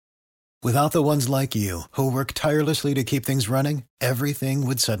Without the ones like you, who work tirelessly to keep things running, everything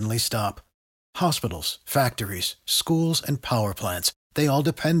would suddenly stop. Hospitals, factories, schools, and power plants, they all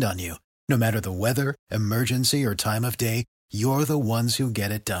depend on you. No matter the weather, emergency, or time of day, you're the ones who get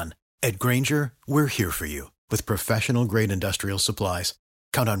it done. At Grainger, we're here for you with professional-grade industrial supplies.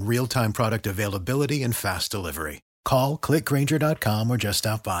 Count on real-time product availability and fast delivery. Call, click Grainger.com, or just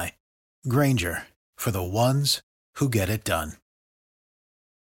stop by. Grainger, for the ones who get it done.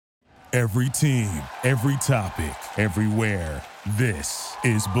 Every team, every topic, everywhere. This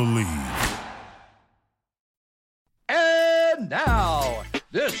is Believe. And now,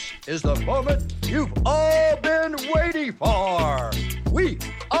 this is the moment you've all been waiting for. We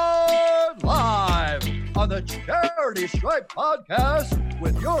are live on the Charity Stripe podcast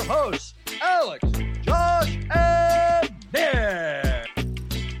with your hosts, Alex, Josh, and Nick.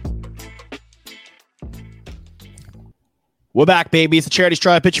 We're back, baby. It's the Charity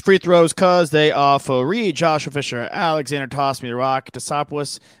Stripe. Pitch your free throws because they are free. Joshua Fisher, Alexander Toss Me the Rock,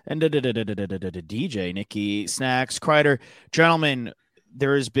 Tosopoulos, and DJ Nikki Snacks Kreider. Gentlemen,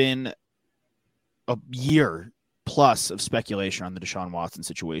 there has been a year plus of speculation on the Deshaun Watson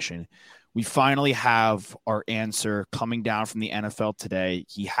situation. We finally have our answer coming down from the NFL today.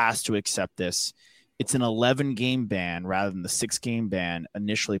 He has to accept this. It's an 11-game ban rather than the 6-game ban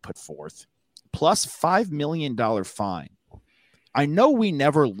initially put forth, plus $5 million fine. I know we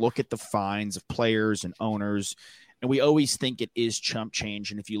never look at the fines of players and owners, and we always think it is chump change.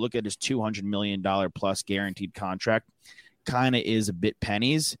 And if you look at his $200 million plus guaranteed contract, kind of is a bit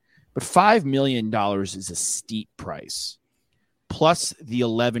pennies, but $5 million is a steep price, plus the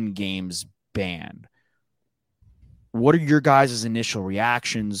 11 games ban. What are your guys' initial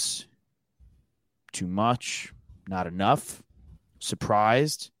reactions? Too much? Not enough?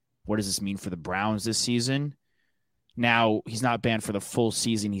 Surprised? What does this mean for the Browns this season? Now, he's not banned for the full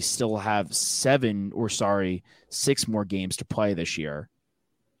season. He still have 6 more games to play this year.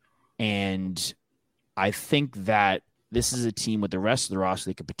 And I think that this is a team with the rest of the roster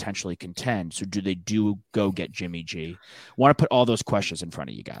they could potentially contend. So do they go get Jimmy G? I want to put all those questions in front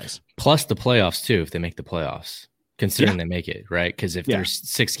of you guys. Plus the playoffs, too, if they make the playoffs, considering they make it, right? Because if there's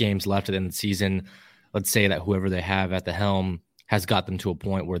 6 games left at the end of the season, let's say that whoever they have at the helm has got them to a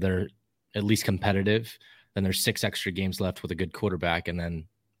point where they're at least competitive. Then there's 6 extra games left with a good quarterback and then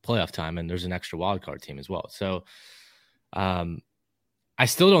playoff time, and there's an extra wildcard team as well. So I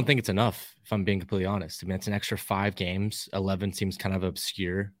still don't think it's enough, if I'm being completely honest. I mean, it's an extra 5 games. 11 seems kind of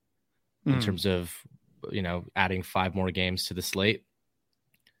obscure in terms of, adding 5 more games to the slate.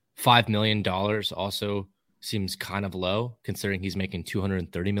 $5 million also seems kind of low, considering he's making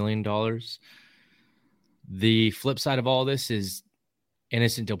 $230 million. The flip side of all this is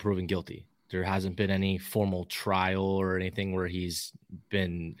innocent until proven guilty. There hasn't been any formal trial or anything where he's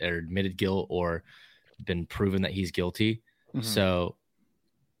been admitted guilt or been proven that he's guilty. Mm-hmm. So,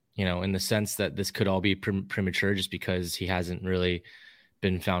 in the sense that this could all be premature just because he hasn't really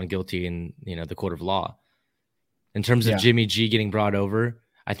been found guilty in, the court of law. In terms of Jimmy G getting brought over,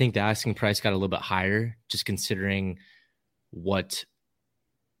 I think the asking price got a little bit higher just considering what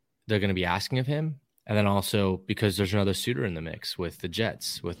they're going to be asking of him. And then also because there's another suitor in the mix with the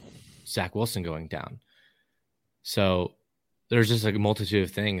Jets, with Zach Wilson going down. So there's just like a multitude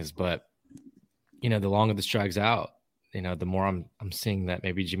of things, but the longer this drags out, the more I'm seeing that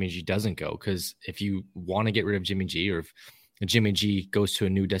maybe Jimmy G doesn't go. Because if you want to get rid of Jimmy G, or if Jimmy G goes to a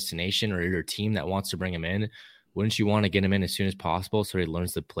new destination, or your team that wants to bring him in, wouldn't you want to get him in as soon as possible so he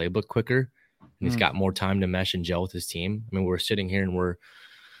learns the playbook quicker and he's got more time to mesh and gel with his team? I mean, we're sitting here and we're a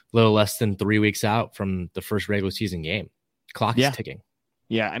little less than 3 weeks out from the first regular season game. Clock is ticking.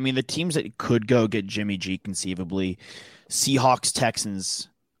 Yeah, I mean, the teams that could go get Jimmy G conceivably, Seahawks, Texans,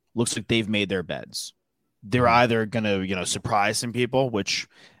 looks like they've made their beds. They're either going to, surprise some people, which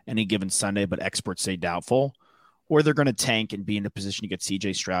any given Sunday, but experts say doubtful, or they're going to tank and be in a position to get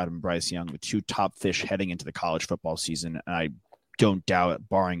C.J. Stroud and Bryce Young, the 2 top fish heading into the college football season. And I don't doubt,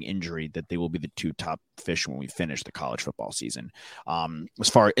 barring injury, that they will be the 2 top fish when we finish the college football season. As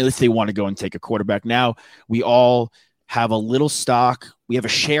far as if they want to go and take a quarterback now, we all have a little stock. We have a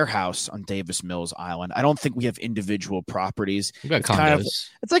share house on Davis Mills Island. I don't think we have individual properties. It's kind of,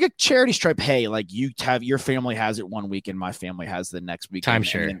 it's like a charity stripe. Hey, like your family has it one week and my family has the next week.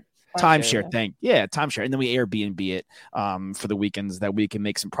 Timeshare. Timeshare. Timeshare. And then we Airbnb it for the weekends that we can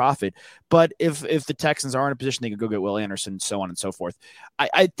make some profit. But if the Texans are in a position, they could go get Will Anderson, so on and so forth.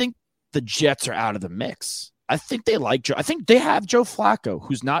 I think the Jets are out of the mix. I think they like Joe. I think they have Joe Flacco,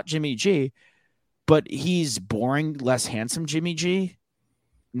 who's not Jimmy G, but he's boring, less handsome Jimmy G,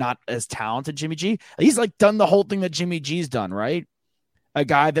 not as talented Jimmy G. He's like done the whole thing that Jimmy G's done, right? a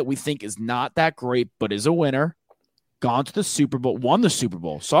guy that we think is not that great, but is a winner, gone to the Super Bowl, won the Super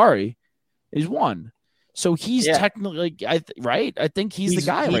Bowl. Sorry, he's won. So he's technically, right? I think he's the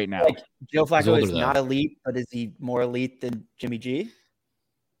guy right now. Like, Joe Flacco is not elite, but is he more elite than Jimmy G?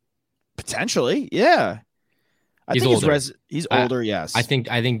 Potentially, yeah. He's older. He's older, yes. I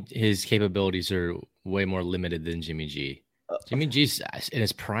think his capabilities are way more limited than Jimmy G. Jimmy G's in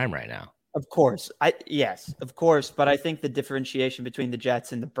his prime right now. Of course. Yes, of course. But I think the differentiation between the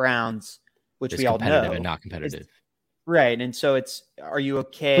Jets and the Browns, which we all know. Competitive and not competitive. Right. And so are you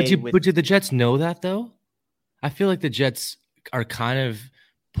okay? But do the Jets know that though? I feel like the Jets are kind of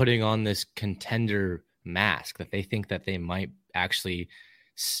putting on this contender mask that they think that they might actually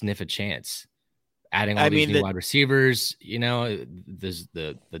sniff a chance. Adding all these new wide receivers, there's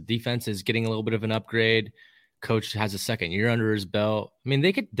the defense is getting a little bit of an upgrade. Coach has a second year under his belt. I mean,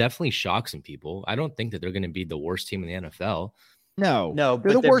 they could definitely shock some people. I don't think that they're going to be the worst team in the NFL. No,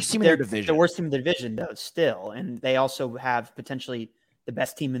 they're the worst team in their division. The worst team in the division, though, still. And they also have potentially the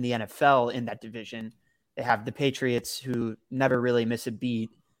best team in the NFL in that division. They have the Patriots, who never really miss a beat,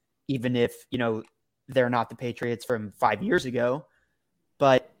 even if, they're not the Patriots from 5 years ago.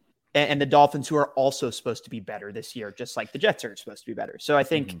 And the Dolphins, who are also supposed to be better this year, just like the Jets are supposed to be better. So I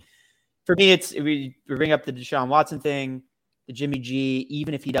think for me, we bring up the Deshaun Watson thing, the Jimmy G,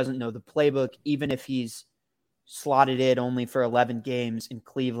 even if he doesn't know the playbook, even if he's slotted in only for 11 games in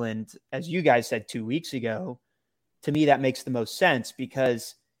Cleveland, as you guys said 2 weeks ago, to me, that makes the most sense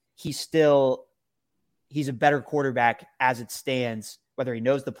because he's a better quarterback as it stands, whether he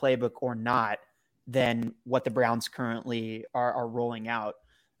knows the playbook or not, than what the Browns currently are rolling out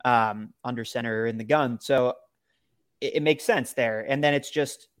under center in the gun. So it makes sense there. And then it's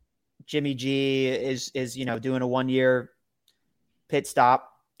just Jimmy G is doing a 1 year pit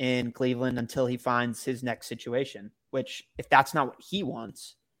stop in Cleveland until he finds his next situation, which if that's not what he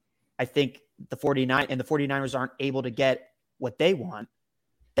wants, I think the 49ers aren't able to get what they want,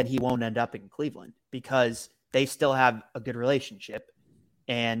 then he won't end up in Cleveland because they still have a good relationship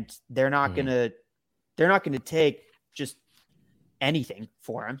and they're not going to take just anything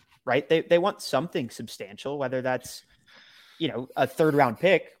for him, right? They want something substantial, whether that's, a third round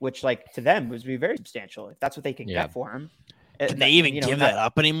pick, which like to them would be very substantial if that's what they can get for him. Can they even give that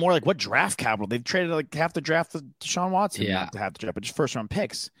up anymore? Like what draft capital? They've traded like half the draft of Deshaun Watson. Yeah. Not half the draft, but just first round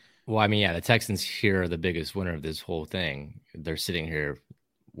picks. Well, I mean, yeah, the Texans here are the biggest winner of this whole thing. They're sitting here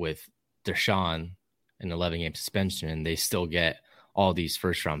with Deshaun an 11-game suspension, and they still get all these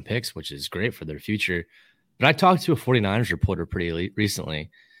first-round picks, which is great for their future. But I talked to a 49ers reporter pretty recently,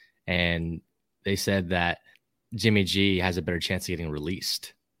 and they said that Jimmy G has a better chance of getting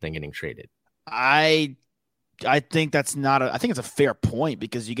released than getting traded. I think that's not I think it's a fair point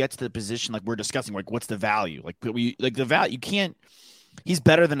because you get to the position like we're discussing, like what's the value? Like the value, you can't. He's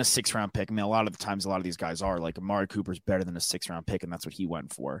better than a 6th-round pick. I mean, a lot of the times, a lot of these guys are like Amari Cooper's better than a 6th-round pick, and that's what he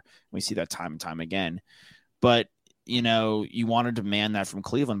went for. We see that time and time again. But you want to demand that from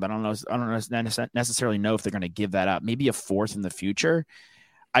Cleveland, but I don't necessarily know if they're going to give that up. Maybe a 4th in the future.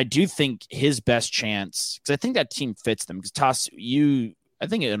 I do think his best chance, because I think that team fits them. Because Toss, I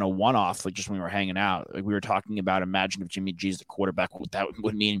think in a one-off, like just when we were hanging out, like we were talking about, imagine if Jimmy G's the quarterback, what that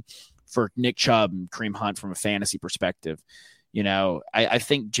would mean for Nick Chubb and Kareem Hunt from a fantasy perspective. I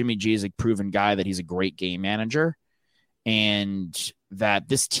think Jimmy G is a proven guy that he's a great game manager and that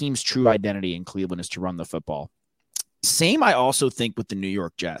this team's true identity in Cleveland is to run the football. Same, I also think with the New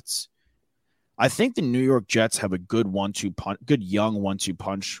York Jets. I think the New York Jets have a good young 1-2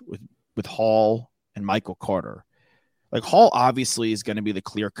 punch with Hall and Michael Carter. Like Hall obviously is going to be the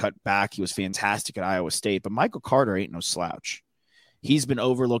clear-cut back. He was fantastic at Iowa State, but Michael Carter ain't no slouch. He's been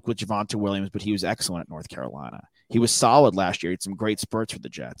overlooked with Javonte Williams, but he was excellent at North Carolina. He was solid last year. He had some great spurts for the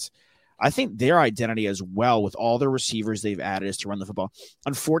Jets. I think their identity as well with all the receivers they've added is to run the football.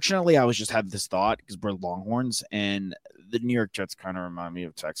 Unfortunately, I was just had this thought because we're Longhorns, and the New York Jets kind of remind me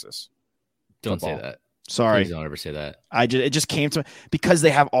of Texas. Don't football. Say that. Sorry. Please don't ever say that. It just came to me because they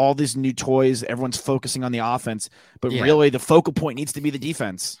have all these new toys. Everyone's focusing on the offense, but really the focal point needs to be the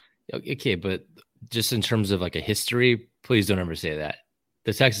defense. Okay, but just in terms of like a history, please don't ever say that.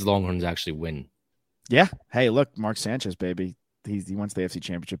 The Texas Longhorns actually win. Yeah. Hey, look, Mark Sanchez, baby. He wins the AFC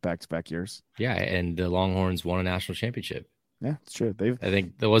Championship back-to-back years. Yeah, and the Longhorns won a national championship. Yeah, it's true. I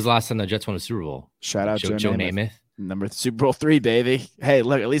think that was the last time the Jets won a Super Bowl. Shout out Joe Namath. Number Super Bowl 3, baby. Hey,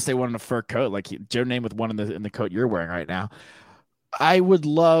 look, at least they won in a fur coat. Like Joe Namath won in the coat you're wearing right now. I would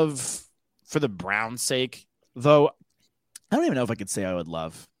love, for the Browns' sake, though, I don't even know if I could say I would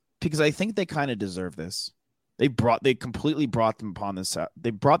love, because I think they kind of deserve this. They completely brought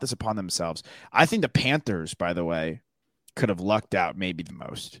this upon themselves. I think the Panthers, by the way, could have lucked out maybe the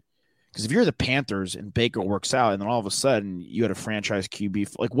most. Because if you're the Panthers and Baker works out, and then all of a sudden you had a franchise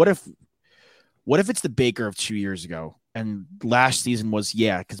QB, like what if it's the Baker of 2 years ago, and last season was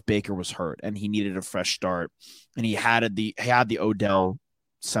because Baker was hurt and he needed a fresh start, and he had the Odell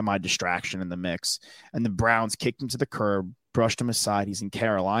semi distraction in the mix, and the Browns kicked him to the curb, brushed him aside. He's in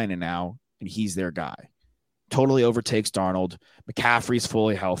Carolina now, and he's their guy. Totally overtakes Darnold. McCaffrey's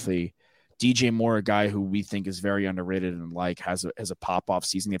fully healthy. DJ Moore, a guy who we think is very underrated and has a pop-off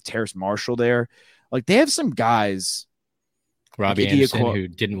season. They have Terrace Marshall there. Like, they have some guys. Robbie Anderson, who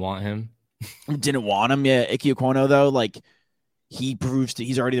didn't want him. Didn't want him, yeah. Ike Ekwonu, though, like,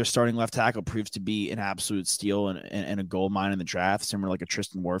 he's already their starting left tackle, proves to be an absolute steal and a gold mine in the draft, similar like a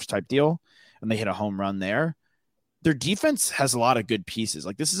Tristan Wirfs type deal. And they hit a home run there. Their defense has a lot of good pieces.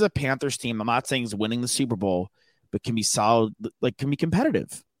 Like, this is a Panthers team. I'm not saying is winning the Super Bowl, but can be solid, like can be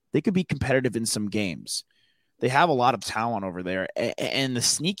competitive. They could be competitive in some games. They have a lot of talent over there. And the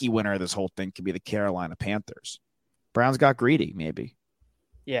sneaky winner of this whole thing could be the Carolina Panthers. Browns got greedy, maybe.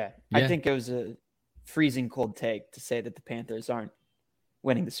 Yeah. I think it was a freezing cold take to say that the Panthers aren't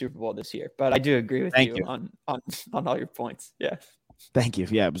winning the Super Bowl this year. But I do agree with you on all your points. Yeah. Thank you.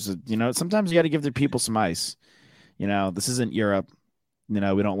 Yeah, it was, sometimes you got to give the people some ice. This isn't Europe. We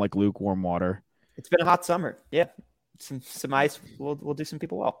don't like lukewarm water. It's been a hot summer. Yeah. Some ice will do some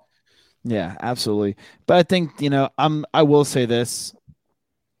people well. Yeah, absolutely. But I think, I will say this.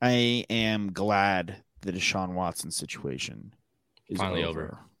 I am glad the Deshaun Watson situation is finally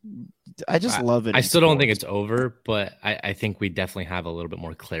over. I just love it. I still don't think it's over, but I think we definitely have a little bit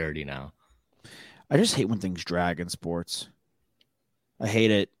more clarity now. I just hate when things drag in sports. I hate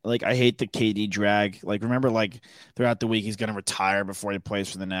it. Like, I hate the KD drag. Like, remember, like, throughout the week, he's going to retire before he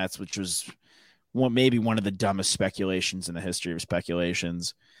plays for the Nets, which was maybe one of the dumbest speculations in the history of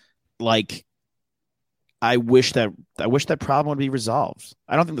speculations. Like, I wish that problem would be resolved.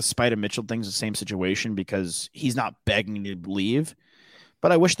 I don't think the Spider Mitchell thing's the same situation because he's not begging to leave,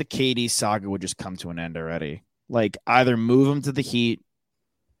 but I wish the KD saga would just come to an end already. Like, either move him to the Heat,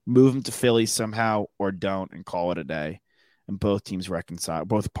 move him to Philly somehow, or don't and call it a day. And both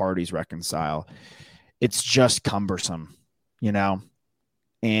parties reconcile. It's just cumbersome,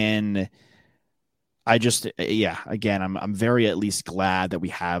 and I just, again, I'm very at least glad that we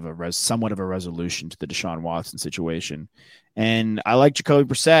have somewhat of a resolution to the Deshaun Watson situation. And I like Jacoby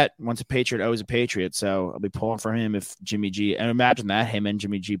Brissett. Once a Patriot, always a Patriot. So I'll be pulling for him if Jimmy G, and imagine that, him and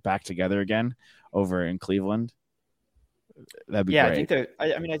Jimmy G back together again over in Cleveland. That'd be great.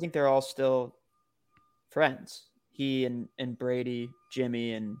 I think they're all still friends. He and Brady,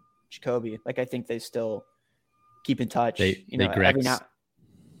 Jimmy and Jacoby. Like, I think they still keep in touch. They every now.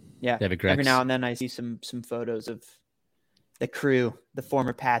 Yeah, every now and then I see some photos of the crew, the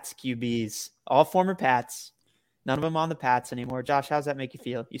former Pats QBs, all former Pats. None of them on the Pats anymore. Josh, how's that make you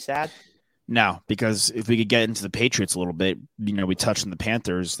feel? You sad? No, because if we could get into the Patriots a little bit, we touched on the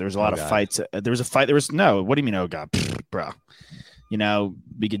Panthers. There's a lot of fights. There was a fight. What do you mean, oh God, bro?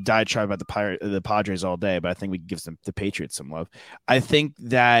 We could diatribe about the Padres all day, but I think we could give the Patriots some love. I think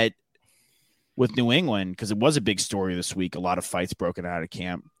that with New England, because it was a big story this week, a lot of fights broken out of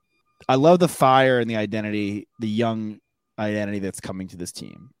camp. I love the fire and the identity, the young identity that's coming to this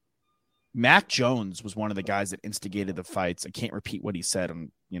team. Mac Jones was one of the guys that instigated the fights. I can't repeat what he said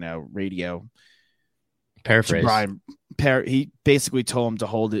on, radio. Paraphrase. He basically told him to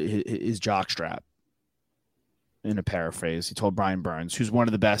hold his jockstrap. In a paraphrase, he told Brian Burns, who's one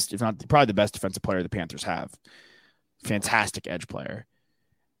of the best, if not probably the best defensive player the Panthers have. Fantastic edge player,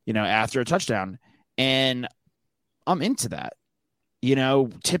 after a touchdown. And I'm into that.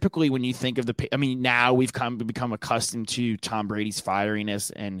 Typically when you think of now we've become accustomed to Tom Brady's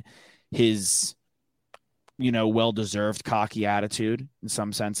fieriness and his, well-deserved cocky attitude in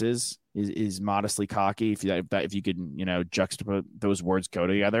some senses is modestly cocky. If you could, juxtapose those words go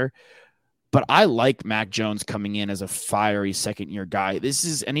together. But I like Mac Jones coming in as a fiery second-year guy.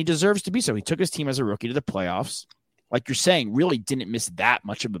 And he deserves to be so. He took his team as a rookie to the playoffs. Like you're saying, really didn't miss that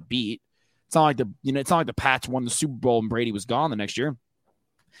much of a beat. It's not like the Pats won the Super Bowl and Brady was gone the next year.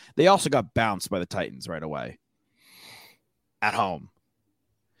 They also got bounced by the Titans right away at home.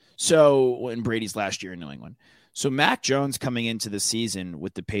 So in Brady's last year in New England. So Mac Jones coming into the season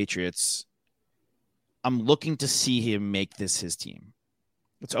with the Patriots, I'm looking to see him make this his team.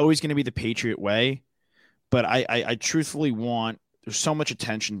 It's always going to be the Patriot way, but I truthfully there's so much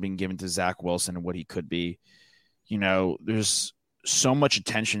attention being given to Zach Wilson and what he could be. There's so much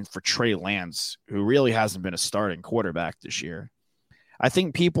attention for Trey Lance, who really hasn't been a starting quarterback this year. I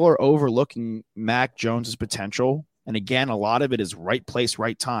think people are overlooking Mac Jones's potential. And again, a lot of it is right place,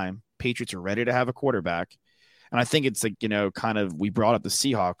 right time. Patriots are ready to have a quarterback. And I think it's like, kind of, we brought up the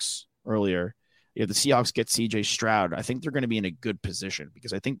Seahawks earlier. The Seahawks get CJ Stroud. I think they're going to be in a good position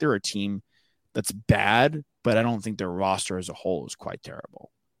because I think they're a team that's bad, but I don't think their roster as a whole is quite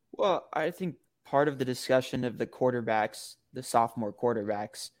terrible. Well, I think part of the discussion of the quarterbacks, the sophomore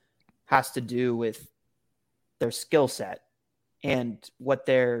quarterbacks, has to do with their skill set and what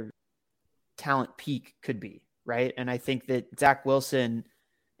their talent peak could be, right? And I think that Zach Wilson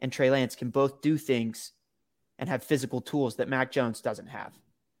and Trey Lance can both do things and have physical tools that Mac Jones doesn't have.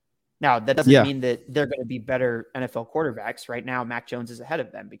 Now, that doesn't mean that they're going to be better NFL quarterbacks. Right now, Mac Jones is ahead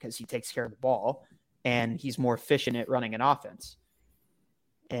of them because he takes care of the ball and he's more efficient at running an offense.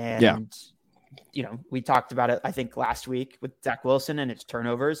 And, we talked about it, I think, last week with Zach Wilson and his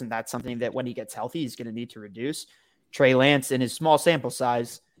turnovers, and that's something that when he gets healthy, he's going to need to reduce. Trey Lance, in his small sample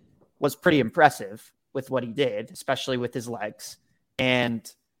size, was pretty impressive with what he did, especially with his legs.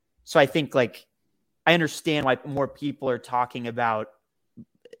 And so I think, I understand why more people are talking about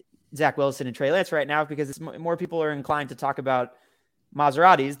Zach Wilson and Trey Lance right now, because more people are inclined to talk about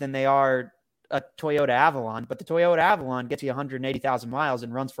Maseratis than they are a Toyota Avalon. But the Toyota Avalon gets you 180,000 miles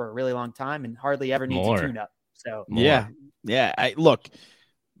and runs for a really long time and hardly ever needs a tune-up. So yeah. Look,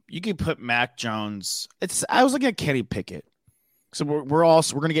 you can put Mac Jones. I was looking at Kenny Pickett. So we're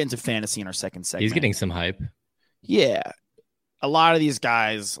going to get into fantasy in our second segment. He's getting some hype. Yeah. A lot of these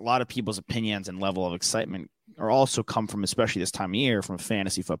guys, a lot of people's opinions and level of excitement are also come from, especially this time of year, from a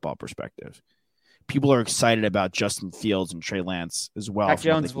fantasy football perspective. People are excited about Justin Fields and Trey Lance as well. Mac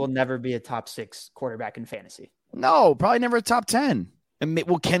Jones will never be a top 6 quarterback in fantasy. No, probably never a top 10. And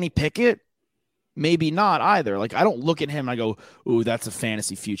will Kenny Pickett? Maybe not either. I don't look at him and I go, ooh, that's a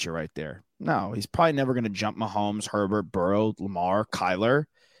fantasy future right there. No, he's probably never going to jump Mahomes, Herbert, Burrow, Lamar, Kyler,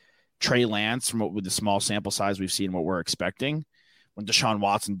 Trey Lance, with the small sample size we've seen, what we're expecting. When Deshaun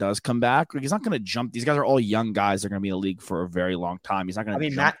Watson does come back, he's not going to jump. These guys are all young guys. They're going to be in the league for a very long time. He's not going to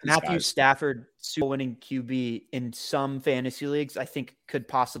jump Matthew Stafford, Super Bowl winning QB in some fantasy leagues, I think could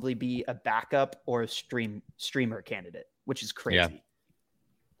possibly be a backup or a streamer candidate, which is crazy.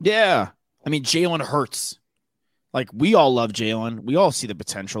 Yeah. I mean, Jalen Hurts. We all love Jalen. We all see the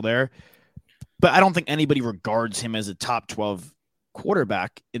potential there. But I don't think anybody regards him as a top 12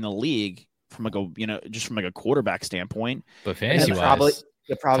 quarterback in the league from just from a quarterback standpoint. But fantasy-wise,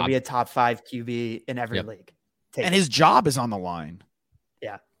 he'll probably be a top 5 QB in every league. And his job is on the line.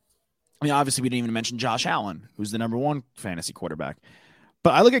 Yeah. I mean, obviously, we didn't even mention Josh Allen, who's the number 1 fantasy quarterback.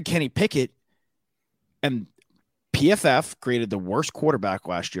 But I look at Kenny Pickett, and PFF graded the worst quarterback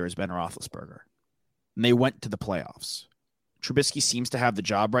last year as Ben Roethlisberger. And they went to the playoffs. Trubisky seems to have the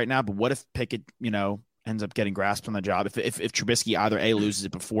job right now, but what if Pickett, ends up getting grasped on the job? If Trubisky either A, loses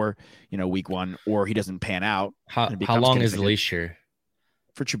it before, week 1, or he doesn't pan out. How long is the leash here?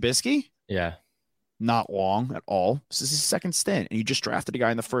 For Trubisky? Yeah. Not long at all. This is his second stint. And you just drafted a guy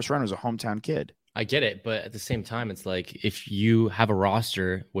in the first round who's a hometown kid. I get it, but at the same time, it's if you have a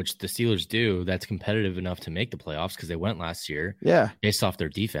roster, which the Steelers do, that's competitive enough to make the playoffs because they went last year, based off their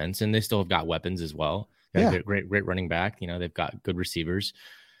defense, and they still have got weapons as well. They have a great running back. They've got good receivers.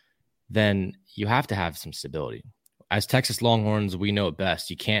 Then you have to have some stability. As Texas Longhorns, we know it best.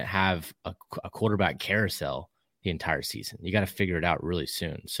 You can't have a quarterback carousel the entire season. You got to figure it out really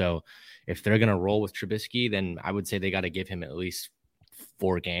soon. So if they're going to roll with Trubisky, then I would say they got to give him at least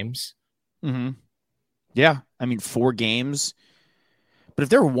 4 games. Mm-hmm. Yeah. I mean, 4 games. But if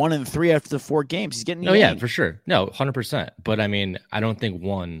they're 1-3 after the 4 games, he's getting. Oh, yeah, for sure. No, 100%. But I mean, I don't think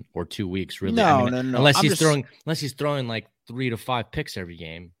 1 or 2 weeks really. No. Unless he's throwing 3 to 5 picks every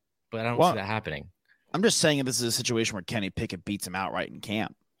game. But I don't see that happening. I'm just saying this is a situation where Kenny Pickett beats him outright in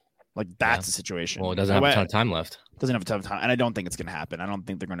camp. That's the situation. Well, it doesn't have a ton of time left. Doesn't have a ton of time, and I don't think it's going to happen. I don't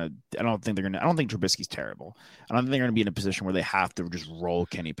think Trubisky's terrible. I don't think they're going to be in a position where they have to just roll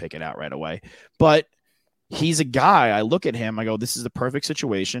Kenny Pickett out right away. But he's a guy. I look at him. I go, this is the perfect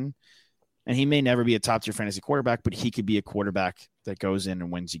situation. And he may never be a top-tier fantasy quarterback, but he could be a quarterback that goes in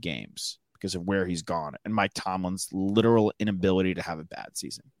and wins you games because of where he's gone and Mike Tomlin's literal inability to have a bad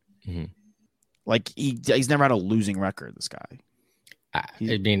season. Mm-hmm. He's never had a losing record, this guy. I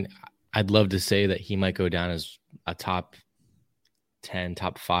mean, I'd love to say that he might go down as a top 10,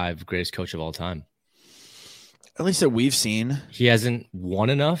 top 5 greatest coach of all time. At least that we've seen. He hasn't won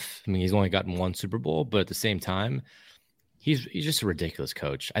enough. I mean, he's only gotten 1 Super Bowl, but at the same time, he's just a ridiculous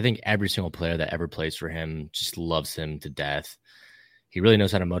coach. I think every single player that ever plays for him just loves him to death. He really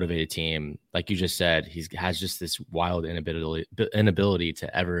knows how to motivate a team. Like you just said, he has just this wild inability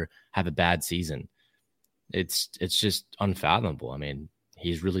to ever have a bad season. It's just unfathomable. I mean,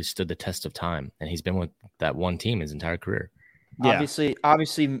 he's really stood the test of time, and he's been with that one team his entire career. Yeah.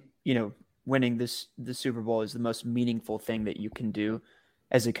 Obviously, winning the Super Bowl is the most meaningful thing that you can do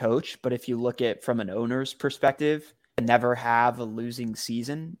as a coach. But if you look at from an owner's perspective, to never have a losing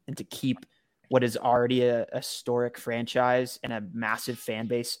season and to keep what is already a historic franchise and a massive fan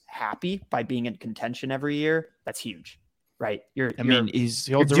base happy by being in contention every year, that's huge, right? He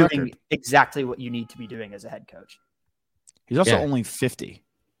holds the record. Doing exactly what you need to be doing as a head coach. He's also only 50.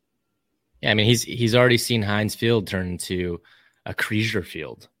 Yeah, I mean, he's already seen Heinz Field turn into a Creaser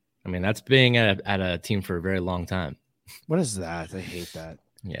Field. I mean, that's being at a team for a very long time. What is that? I hate that.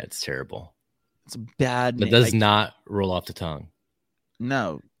 Yeah, it's terrible. It's a bad name. It does not roll off the tongue.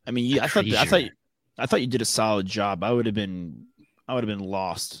 No. I mean, I thought you did a solid job. I would have been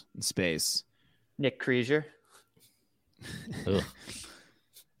lost in space. Nick Creaser.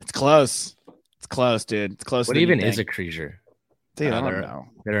 It's close. It's close, dude. It's close. What even is a Creaser? Dude, I don't know.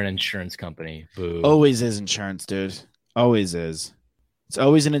 They're an insurance company. Boo. Always is insurance, dude. Always is. It's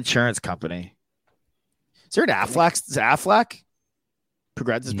always an insurance company. Is there an Aflac? Is it Aflac?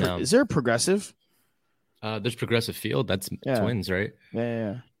 Progressive? No. Is there a Progressive? There's Progressive Field. That's Twins, right?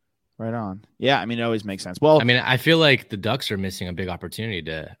 Yeah. Right on. Yeah, I mean, it always makes sense. Well, I mean, I feel like the Ducks are missing a big opportunity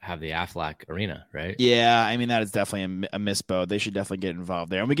to have the Aflac Arena, right? Yeah, I mean, that is definitely a misbo. They should definitely get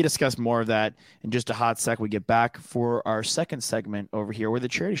involved there. And we can discuss more of that in just a hot sec. We get back for our second segment over here where the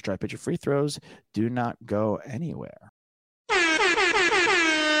charity stripe pitcher free throws do not go anywhere.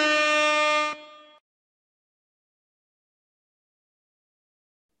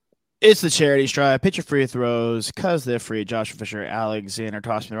 It's the charity stripe. Pitcher free throws because they're free. Joshua Fisher, Alexander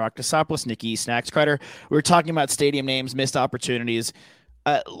Tossman, Rock, Desopoulos, Nikki, Snacks, Kreider. We were talking about stadium names, missed opportunities.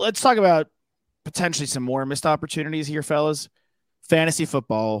 Let's talk about potentially some more missed opportunities here, fellas. Fantasy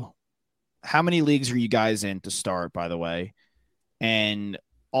football. How many leagues are you guys in to start, by the way? And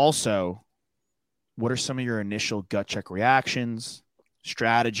also, what are some of your initial gut check reactions,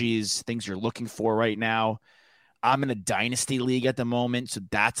 strategies, things you're looking for right now? I'm in a dynasty league at the moment, so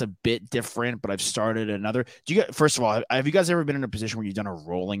that's a bit different, but I've started another. First of all, have you guys ever been in a position where you've done a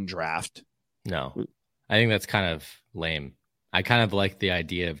rolling draft? No. I think that's kind of lame. I kind of like the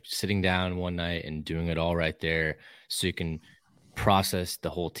idea of sitting down one night and doing it all right there so you can process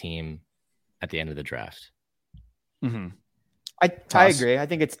the whole team at the end of the draft. Mm-hmm. I agree. I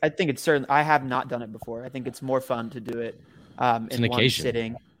think it's certain. I have not done it before. I think it's more fun to do it in one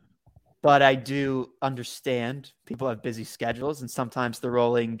sitting. But I do understand people have busy schedules, and sometimes the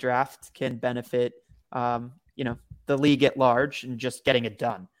rolling draft can benefit, the league at large and just getting it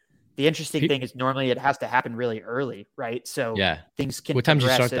done. The interesting thing is normally it has to happen really early, right? So things can. What time did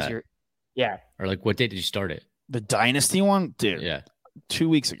you start that? Or like what date did you start it? The dynasty one, dude. Yeah, 2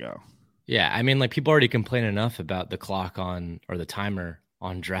 weeks ago. Yeah, I mean, like people already complain enough about the clock or the timer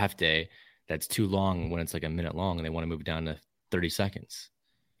on draft day that's too long when it's like a minute long, and they want to move it down to 30 seconds.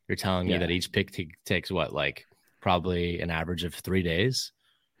 You're telling me that each pick takes what, like probably an average of 3 days?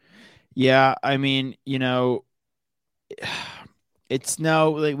 Yeah, I mean, it's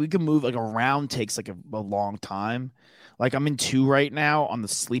we can move like a round takes like a long time. Like I'm in 2 right now on the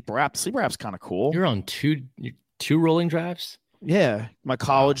Sleeper app. Sleeper app's kind of cool. You're on two rolling drafts? Yeah, my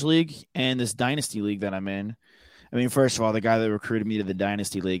college league and this dynasty league that I'm in. I mean, first of all, the guy that recruited me to the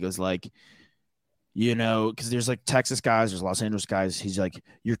dynasty league was like, because there's like Texas guys, there's Los Angeles guys. He's like,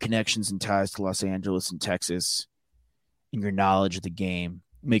 your connections and ties to Los Angeles and Texas and your knowledge of the game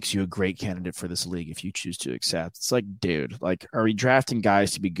makes you a great candidate for this league if you choose to accept. It's like, dude, like, are we drafting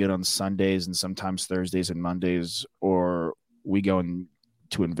guys to be good on Sundays and sometimes Thursdays and Mondays, or we going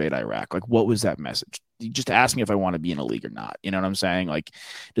to invade Iraq? Like, what was that message? You just ask me if I want to be in a league or not. You know what I'm saying? Like,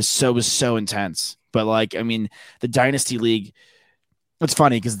 this was so intense. But like, I mean, the dynasty league, it's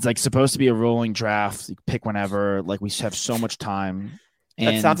funny because it's like supposed to be a rolling draft. You pick whenever. Like, we have so much time. And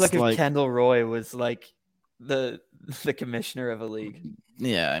that sounds like if Kendall Roy was like the commissioner of a league.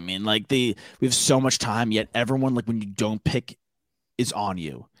 Yeah, I mean, like we have so much time, yet everyone, like, when you don't pick, is on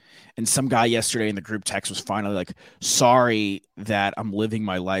you. And some guy yesterday in the group text was finally like, sorry that I'm living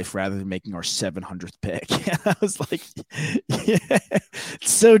my life rather than making our 700th pick. I was like, yeah,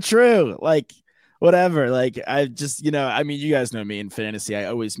 it's so true. Like, whatever. Like, I just, I mean, you guys know me in fantasy. I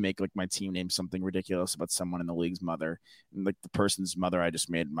always make like my team name something ridiculous about someone in the league's mother. And like the person's mother I just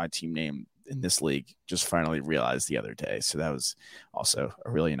made my team name in this league just finally realized the other day. So that was also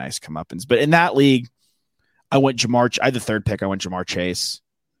a really nice comeuppance. But in that league, I had the third pick. I went Jamar Chase,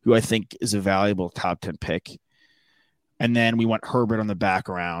 who I think is a valuable top 10 pick. And then we went Herbert on the back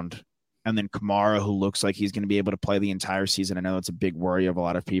round. And then Kamara, who looks like he's going to be able to play the entire season. I know that's a big worry of a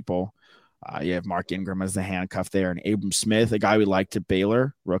lot of people. You have Mark Ingram as the handcuff there, and Abram Smith, a guy we liked at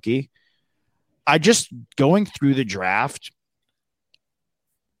Baylor, rookie. I just, going through the draft,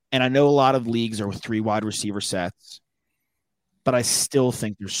 And I know a lot of leagues are with 3 wide receiver sets, but I still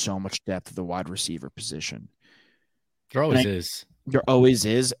think there's so much depth at the wide receiver position. There always is. There always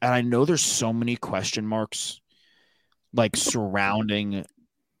is. And I know there's so many question marks like surrounding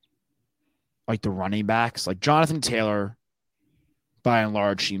like the running backs. Like Jonathan Taylor, by and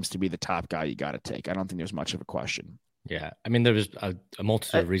large, seems to be the top guy you got to take. I don't think there's much of a question. Yeah. I mean, there's a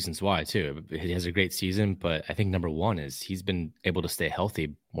multitude of reasons why, too. He has a great season, but I think number one is he's been able to stay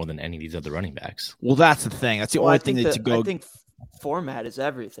healthy more than any of these other running backs. Well, that's the thing. That's the only thing that to go. I think format is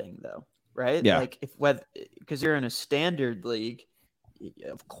everything, though, right? Yeah. Like because you're in a standard league,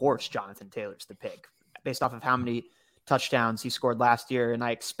 of course, Jonathan Taylor's the pick based off of how many touchdowns he scored last year. And I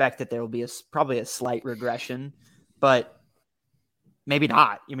expect that there will be probably a slight regression, but maybe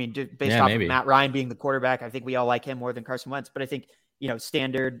not. I mean, based off of Matt Ryan being the quarterback, I think we all like him more than Carson Wentz. But I think,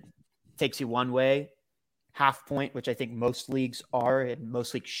 standard takes you one way, half point, which I think most leagues are and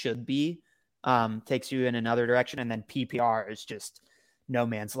most leagues should be, takes you in another direction. And then PPR is just no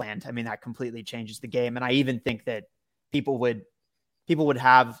man's land. I mean, that completely changes the game. And I even think that people would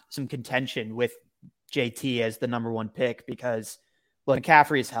have some contention with JT as the number one pick because, look,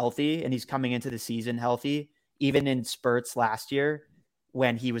 McCaffrey is healthy and he's coming into the season healthy. Even in spurts last year,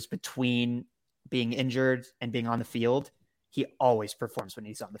 when he was between being injured and being on the field, he always performs when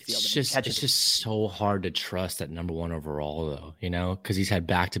he's on the field. It's just so hard to trust at number one overall, though, because he's had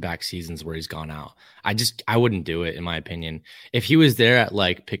back-to-back seasons where he's gone out. I wouldn't do it, in my opinion. If he was there at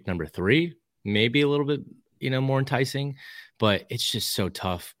like pick number 3, maybe a little bit, more enticing. But it's just so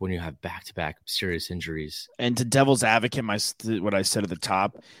tough when you have back-to-back serious injuries. And to devil's advocate, what I said at the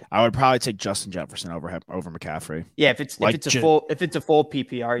top, I would probably take Justin Jefferson over McCaffrey. Yeah, if it's a full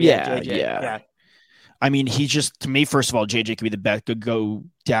PPR, JJ. Yeah. I mean, he just, to me, first of all, JJ could be the best, could go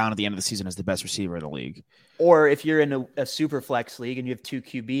down at the end of the season as the best receiver in the league. Or if you're in a super flex league and you have 2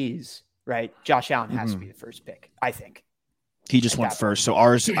 QBs, right? Josh Allen has to be the first pick, I think. He just went first. So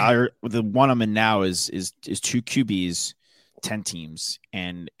the one I'm in now is 2 QBs. 10 teams,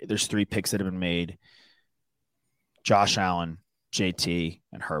 and there's 3 picks that have been made. Josh Allen, JT,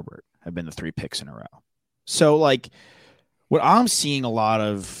 and Herbert have been the 3 picks in a row. So, like, what I'm seeing a lot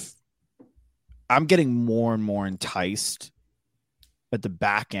of, I'm getting more and more enticed at the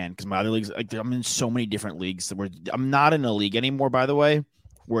back end because my other leagues, like, I'm in so many different leagues where I'm not in a league anymore, by the way,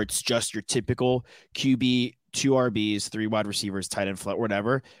 where it's just your typical QB, 2 RBs, 3 wide receivers, tight end, flat,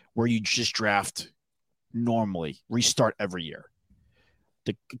 whatever, where you just draft normally restart every year.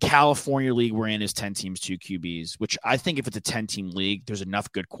 The California league we're in is 10 teams, 2 QBs, which I think if it's a 10-team league, there's enough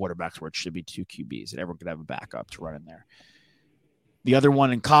good quarterbacks where it should be 2 QBs and everyone could have a backup to run in there. The other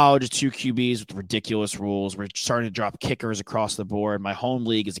one in college is 2 QBs with ridiculous rules. We're starting to drop kickers across the board. My home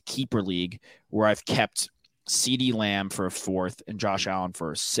league is a keeper league where I've kept CeeDee Lamb for a 4th and Josh Allen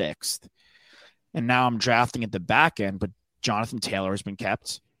for a 6th. And now I'm drafting at the back end, but Jonathan Taylor has been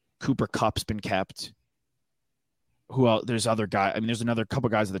kept. Cooper Kupp's been kept. Who else? There's other guy. I mean, there's another couple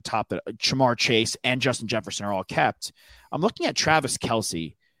guys at the top that Jamar Chase and Justin Jefferson are all kept. I'm looking at Travis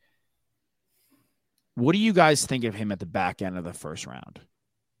Kelce. What do you guys think of him at the back end of the first round?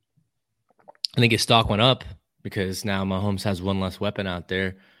 I think his stock went up because now Mahomes has one less weapon out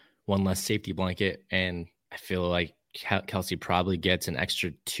there, one less safety blanket, and I feel like Kelce probably gets an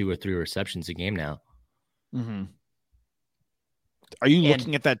extra 2 or 3 receptions a game now. Mm-hmm. Are you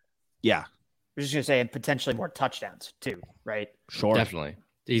looking at that? Yeah. I was just going to say, and potentially more touchdowns too, right? Sure. Definitely.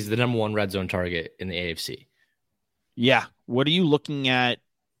 He's the number 1 red zone target in the AFC. Yeah. What are you looking at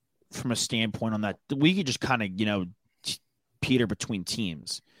from a standpoint on that? We could just kind of, peter between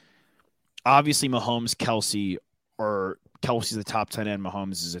teams. Obviously, Mahomes, Kelce, or Kelce's the top 10 end.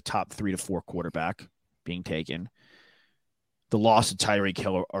 Mahomes is a top 3 to 4 quarterback being taken. The loss of Tyreek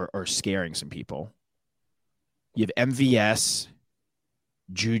Hill are scaring some people. You have MVS,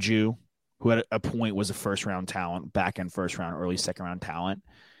 Juju, who at a point was a first-round talent, back-end first-round, early second-round talent.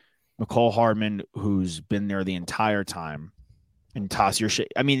 McCole Hardman, who's been there the entire time. And toss your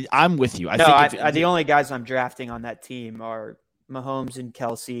shit. I mean, I'm with you. The only guys I'm drafting on that team are Mahomes and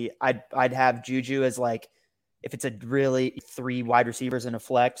Kelce. I'd have Juju as like, if it's a really 3 wide receivers in a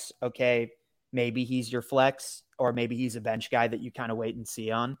flex, okay, maybe he's your flex, or maybe he's a bench guy that you kind of wait and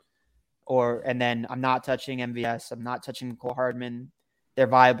see on. And then I'm not touching MVS. I'm not touching McCole Hardman. They're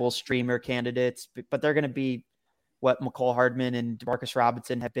viable streamer candidates, but they're going to be what McCole Hardman and Demarcus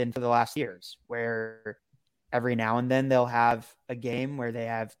Robinson have been for the last years, where every now and then they'll have a game where they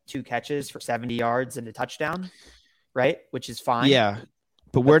have 2 catches for 70 yards and a touchdown, right? Which is fine. Yeah.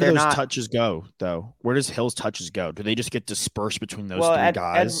 But where do those touches go, though? Where does Hill's touches go? Do they just get dispersed between those 3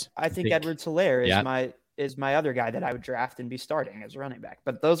 guys? I think Edwards-Helaire is my other guy that I would draft and be starting as a running back.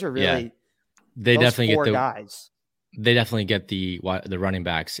 But those are really they those definitely four get guys. They definitely get the running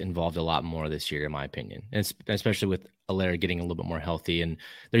backs involved a lot more this year, in my opinion, and especially with Allaire getting a little bit more healthy and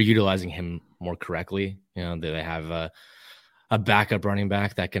they're utilizing him more correctly. You know, they have a backup running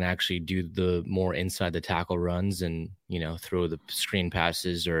back that can actually do the more inside the tackle runs and, you know, throw the screen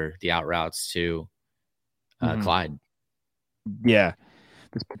passes or the out routes to Clyde. Yeah.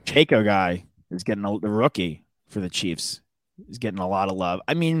 This Pacheco guy is getting the rookie for the Chiefs is getting a lot of love.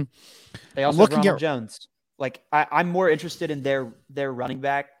 I mean, they also have Ronald Jones. Like I'm more interested in their running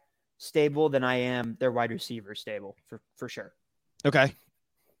back stable than I am their wide receiver stable for sure. Okay.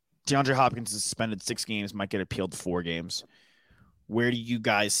 DeAndre Hopkins is suspended 6 games, might get appealed 4 games. Where do you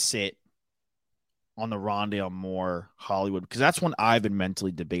guys sit on the Rondale Moore Hollywood? Because that's one I've been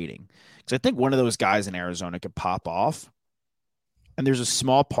mentally debating. Because I think one of those guys in Arizona could pop off. And there's a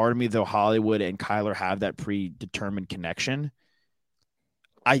small part of me, though Hollywood and Kyler have that predetermined connection.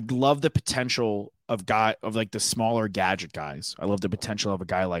 I love the potential of like the smaller gadget guys. I love the potential of a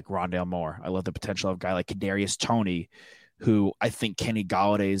guy like Rondale Moore. I love the potential of a guy like Kadarius Toney, who I think Kenny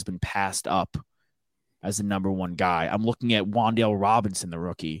Golladay has been passed up as the number 1 guy. I'm looking at Wan'Dale Robinson, the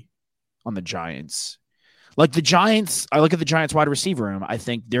rookie, on the Giants. Like the Giants, I look at the Giants wide receiver room. I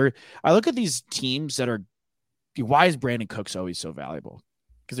think I look at these teams that are, why is Brandon Cooks always so valuable?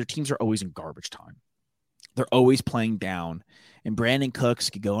 Because their teams are always in garbage time. They're always playing down. And Brandon Cooks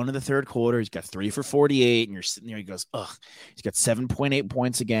could go into the third quarter. He's got 3 for 48, and you're sitting there. He goes, ugh. He's got 7.8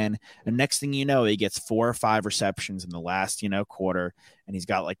 points again. And next thing you know, he gets 4 or 5 receptions in the last, quarter, and he's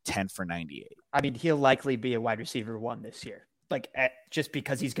got like 10 for 98. I mean, he'll likely be a wide receiver 1 this year, just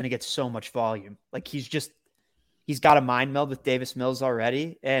because he's going to get so much volume. Like he's got a mind meld with Davis Mills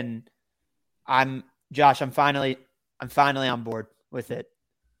already, and I'm finally on board with it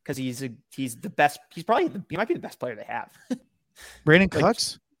because he's the best. He might be the best player they have. Brandon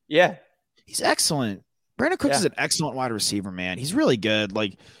Cooks? Yeah. He's excellent. Brandon Cooks is an excellent wide receiver, man. He's really good.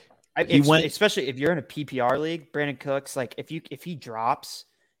 Like especially if you're in a PPR league, Brandon Cooks, like if he drops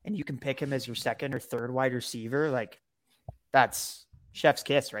and you can pick him as your second or third wide receiver, like that's chef's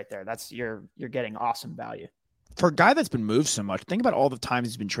kiss right there. That's you're getting awesome value. For a guy that's been moved so much, think about all the times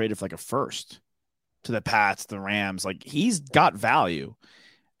he's been traded for like a first to the Pats, the Rams. Like he's got value.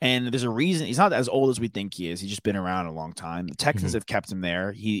 And there's a reason he's not as old as we think he is. He's just been around a long time. The Texans have kept him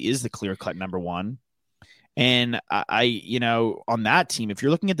there. He is the clear-cut number 1. And I on that team, if you're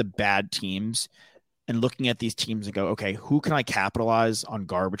looking at the bad teams and looking at these teams and go, okay, who can I capitalize on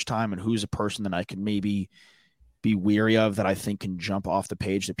garbage time, and who's a person that I can maybe be weary of that I think can jump off the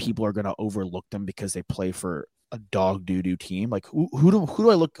page that people are going to overlook them because they play for a dog doo-doo team. Like who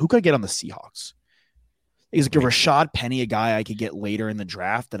can I get on the Seahawks? Is like a Rashad Penny, a guy I could get later in the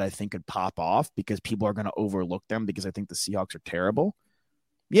draft that I think could pop off because people are going to overlook them because I think the Seahawks are terrible.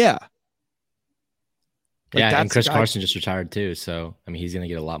 Yeah. And Chris Carson just retired too. So, I mean, he's going to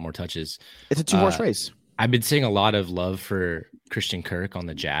get a lot more touches. It's a 2-horse race. I've been seeing a lot of love for Christian Kirk on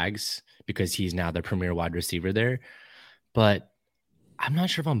the Jags because he's now the premier wide receiver there. But I'm not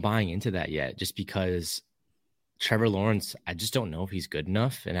sure if I'm buying into that yet, just because Trevor Lawrence, I just don't know if he's good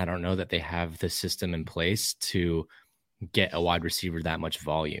enough. And I don't know that they have the system in place to get a wide receiver that much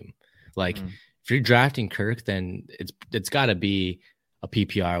volume. Like if you're drafting Kirk, then it's got to be a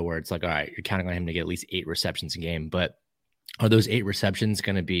PPR where it's like, all right, you're counting on him to get at least 8 receptions a game. But are those 8 receptions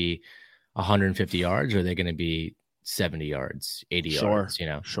going to be 150 yards, or are they going to be 70 yards, 80 yards?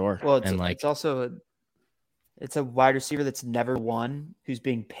 Sure. Well, it's a wide receiver that's never won, who's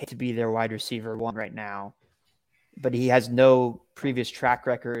being paid to be their wide receiver 1 right now. But he has no previous track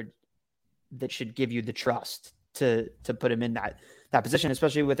record that should give you the trust to put him in that position,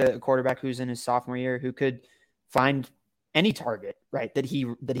 especially with a quarterback who's in his sophomore year who could find any target, right, that he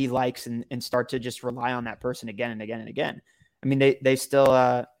likes and start to just rely on that person again and again and again. I mean, they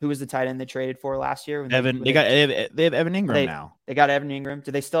still who was the tight end they traded for last year? They have Evan Ingram now. They got Evan Ingram.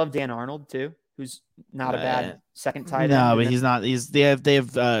 Do they still have Dan Arnold too? Who's not a bad second tight end? No, but he's not. They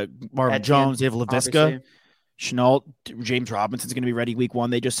have Marvin Jones. They have Laviska. Chenault, James Robinson's going to be ready week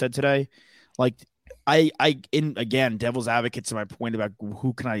 1. They just said today. Like again, devil's advocate to my point about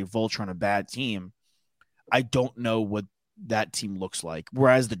who can I vulture on a bad team. I don't know what that team looks like.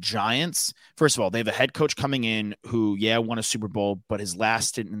 Whereas the Giants, first of all, they have a head coach coming in who, won a Super Bowl, but his last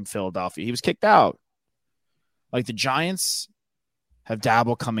stint in Philadelphia, he was kicked out. Like the Giants have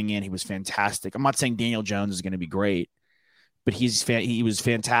Dabble coming in. He was fantastic. I'm not saying Daniel Jones is going to be great, but he was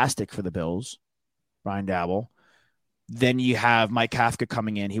fantastic for the Bills. Brian Dabble. Then you have Mike Kafka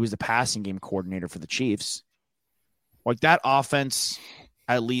coming in. He was the passing game coordinator for the Chiefs. Like that offense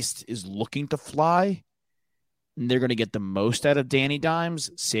at least is looking to fly. they're going to get the most out of Danny Dimes.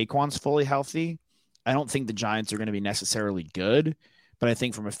 Saquon's fully healthy. I don't think the Giants are going to be necessarily good, but I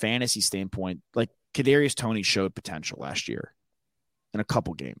think from a fantasy standpoint, like Kadarius Toney showed potential last year in a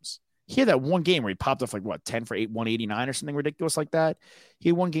couple games. He had that one game where he popped off 10 for 189 or something ridiculous like that. He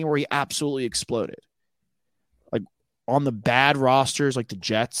had one game where he absolutely exploded. Like on the bad rosters, like the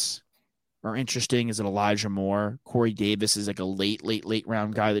Jets are interesting. Is it Elijah Moore? Corey Davis is like a late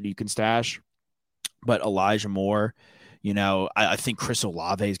round guy that you can stash. But Elijah Moore, I think Chris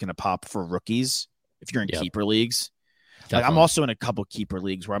Olave is going to pop for rookies if you're in keeper leagues. Like I'm also in a couple keeper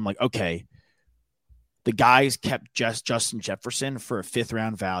leagues where I'm like, okay, the guys kept Justin Jefferson for a 5th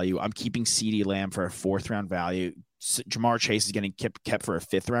round value. I'm keeping CeeDee Lamb for a 4th round value. Jamar Chase is getting kept for a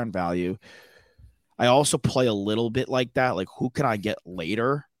 5th round value. I also play a little bit like that. Like, who can I get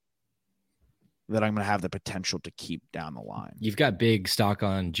later that I'm going to have the potential to keep down the line? You've got big stock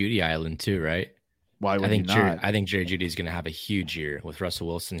on Judy Island too, right? Why would you not? I think Jerry Judy is going to have a huge year with Russell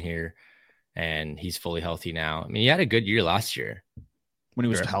Wilson here, and he's fully healthy now. I mean, he had a good year last year. When he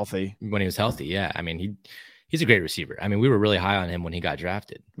was healthy. Yeah. I mean, he's a great receiver. I mean, we were really high on him when he got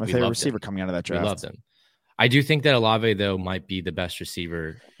drafted. My favorite receiver coming out of that draft. We loved him. I do think that Olave, though, might be the best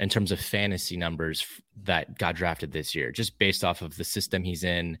receiver in terms of fantasy numbers that got drafted this year, just based off of the system he's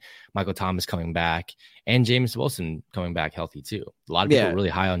in, Michael Thomas coming back, and Jameis Wilson coming back healthy, too. A lot of people are really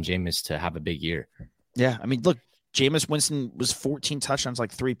high on Jameis to have a big year. Yeah. I mean, look, Jameis Winston was 14 touchdowns,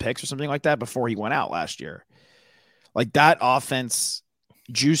 like 3 picks or something like that before he went out last year. Like that offense,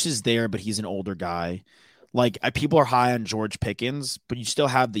 juice is there, but he's an older guy. Like people are high on George Pickens, but you still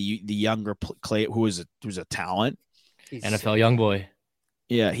have the younger Clay who's a talent. He's NFL young boy.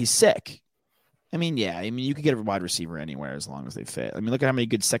 Yeah, he's sick. I mean, you could get a wide receiver anywhere as long as they fit. I mean, look at how many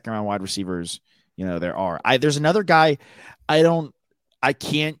good 2nd round wide receivers there are. There's another guy I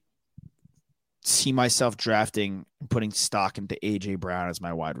can't see myself drafting and putting stock into AJ Brown as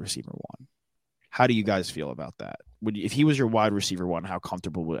my wide receiver 1. How do you guys feel about that? If he was your wide receiver 1, how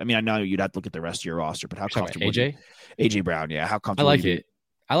comfortable would? I mean, I know you'd have to look at the rest of your roster, but how comfortable? AJ Brown, yeah, how comfortable?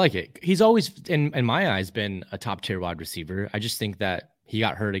 I like it. He's always, in my eyes, been a top tier wide receiver. I just think that he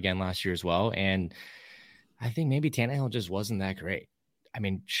got hurt again last year as well, and I think maybe Tannehill just wasn't that great. I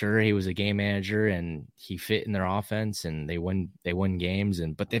mean, sure, he was a game manager and he fit in their offense and they win games,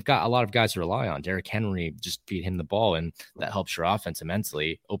 but they've got a lot of guys to rely on. Derrick Henry, just feed him the ball, and that helps your offense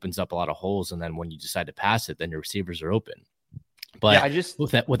immensely, opens up a lot of holes. And then when you decide to pass it, then your receivers are open. But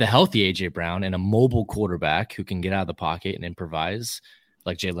with a healthy AJ Brown and a mobile quarterback who can get out of the pocket and improvise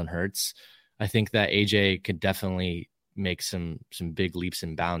like Jalen Hurts, I think that AJ could definitely make some big leaps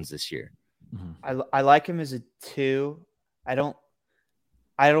and bounds this year. Mm-hmm. I like him as a 2. I don't,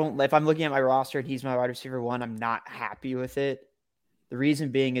 if I'm looking at my roster and he's my wide receiver 1, I'm not happy with it. The reason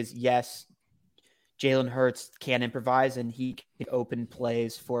being is, yes, Jalen Hurts can improvise and he can open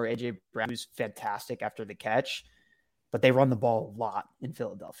plays for AJ Brown, who's fantastic after the catch, but they run the ball a lot in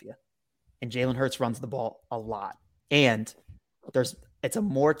Philadelphia. And Jalen Hurts runs the ball a lot. And it's a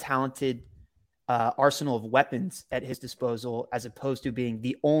more talented arsenal of weapons at his disposal as opposed to being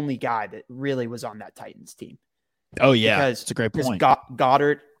the only guy that really was on that Titans team. Oh, yeah. That's a great point.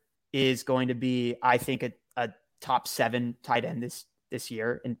 Goddard is going to be, I think, a top 7 tight end this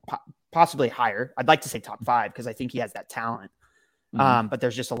year and possibly higher. I'd like to say top 5 because I think he has that talent. Mm-hmm. But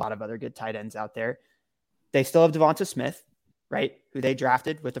there's just a lot of other good tight ends out there. They still have Devonta Smith, right, who they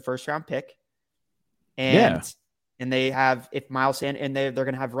drafted with the 1st round pick. And they have, if Miles Sanders, and they're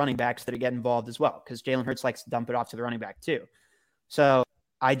going to have running backs that get involved as well because Jalen Hurts likes to dump it off to the running back too. So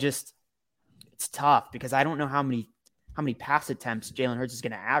it's tough because I don't know how many pass attempts Jalen Hurts is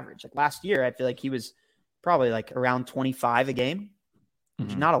going to average. Like last year, I feel like he was probably like around 25 a game, which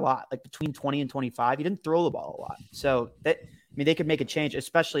is not a lot, like between 20 and 25. He didn't throw the ball a lot. So they could make a change,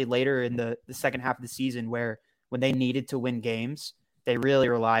 especially later in the second half of the season where when they needed to win games, they really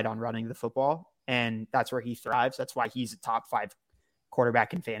relied on running the football. And that's where he thrives. That's why he's a top 5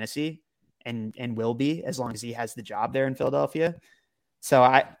 quarterback in fantasy and will be as long as he has the job there in Philadelphia. So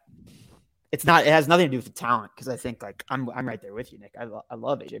it has nothing to do with the talent because I think like I'm right there with you, Nick. I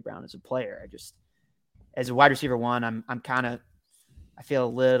love AJ Brown as a player. As a wide receiver 1, I feel a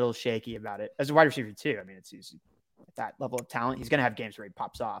little shaky about it. As a wide receiver 2, I mean, it's at that level of talent, he's going to have games where he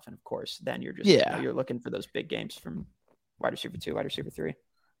pops off, and of course, then you're just you're looking for those big games from wide receiver 2, wide receiver 3.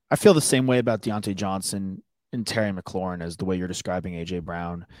 I feel the same way about Deontay Johnson and Terry McLaurin as the way you're describing AJ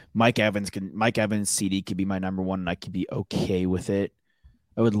Brown. Mike Evans, CD could be my number 1, and I could be okay with it.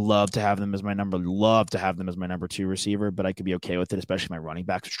 I would love to have them as my number 2 receiver, but I could be okay with it, especially if my running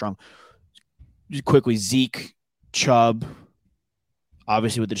backs are strong. Just quickly, Zeke, Chubb,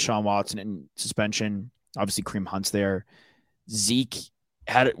 obviously with the Deshaun Watson and suspension, Obviously, Kareem Hunt's there. Zeke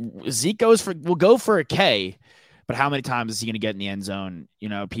will go for a K, but how many times is he going to get in the end zone?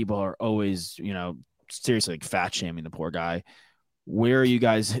 People are always, seriously like fat shaming the poor guy. Where are you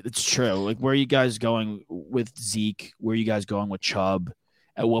guys? It's true. Like, where are you guys going with Zeke? Where are you guys going with Chubb?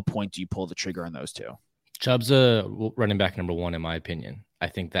 At what point do you pull the trigger on those two? Chubb's a running back number 1, in my opinion. I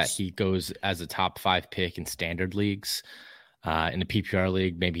think that he goes as a top 5 pick in standard leagues. In the PPR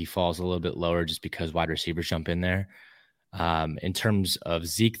league, maybe he falls a little bit lower just because wide receivers jump in there. In terms of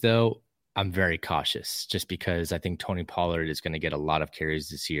Zeke, though, I'm very cautious just because I think Tony Pollard is going to get a lot of carries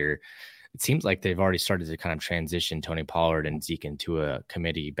this year. It seems like they've already started to kind of transition Tony Pollard and Zeke into a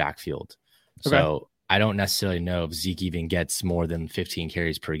committee backfield. Okay. So I don't necessarily know if Zeke even gets more than 15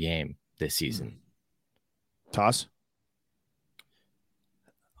 carries per game this season. Toss?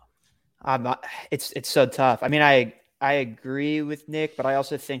 It's so tough. I mean, I agree with Nick, but I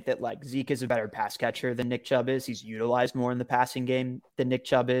also think that like Zeke is a better pass catcher than Nick Chubb is. He's utilized more in the passing game than Nick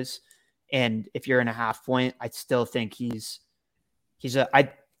Chubb is. And if you're in a half point, I still think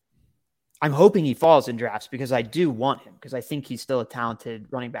I'm hoping he falls in drafts because I do want him because I think he's still a talented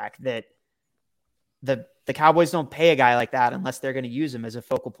running back that the Cowboys don't pay a guy like that unless they're going to use him as a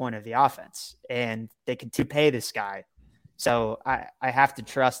focal point of the offense. And they continue to pay this guy. So I have to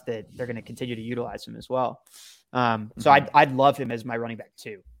trust that they're going to continue to utilize him as well. So I'd love him as my running back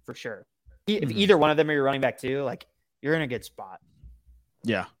 2 for sure. If either one of them are your running back 2, like you're in a good spot.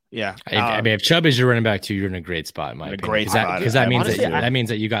 Yeah. Yeah. I mean, if Chubb is your running back 2, you're in a great spot, in my opinion. Great spot. Because that means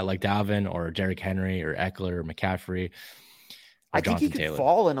that you got like Dalvin or Derrick Henry or Eckler or McCaffrey. I think he could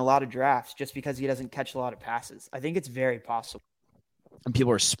fall in a lot of drafts just because he doesn't catch a lot of passes. I think it's very possible. And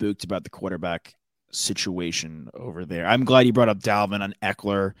people are spooked about the quarterback situation over there. I'm glad you brought up Dalvin and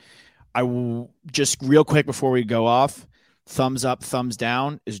Eckler. I will just real quick before we go off, thumbs up, thumbs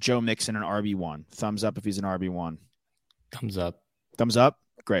down. Is Joe Mixon an RB1? Thumbs up if he's an RB1. Thumbs up. Thumbs up?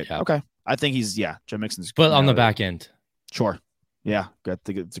 Great. Yeah. Okay. I think Joe Mixon's. But on the back end. Sure. Yeah. I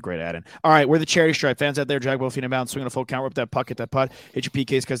think it's a great add-in. All right. We're the Charity Stripe fans out there. Drag ball, feet inbound, swing on a full count, rip that puck, hit that putt. Hit your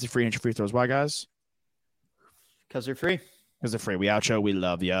PKs because they're free. Hit your free throws. Why, guys? Because they're free. Because they're free. We outro. We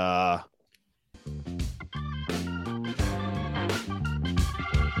love ya.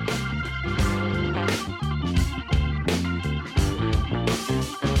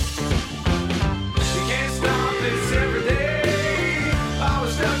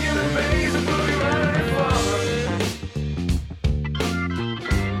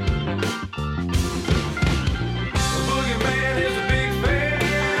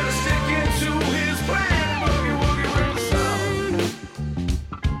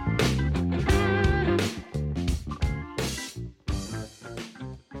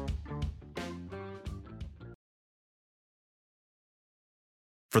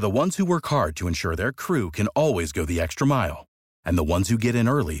 For the ones who work hard to ensure their crew can always go the extra mile, and the ones who get in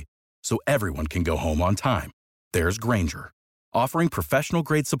early so everyone can go home on time, there's Grainger, offering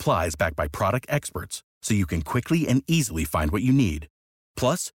professional-grade supplies backed by product experts so you can quickly and easily find what you need.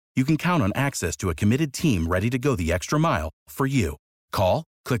 Plus, you can count on access to a committed team ready to go the extra mile for you. Call,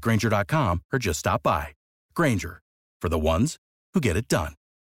 click Grainger.com, or just stop by. Grainger, for the ones who get it done.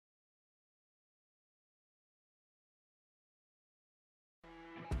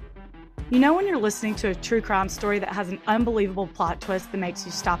 You know when you're listening to a true crime story that has an unbelievable plot twist that makes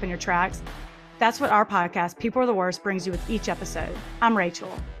you stop in your tracks? That's what our podcast, People Are the Worst, brings you with each episode. I'm Rachel.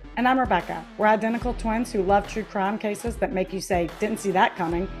 And I'm Rebecca. We're identical twins who love true crime cases that make you say, didn't see that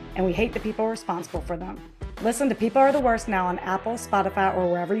coming, and we hate the people responsible for them. Listen to People Are the Worst now on Apple, Spotify, or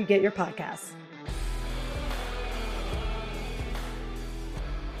wherever you get your podcasts.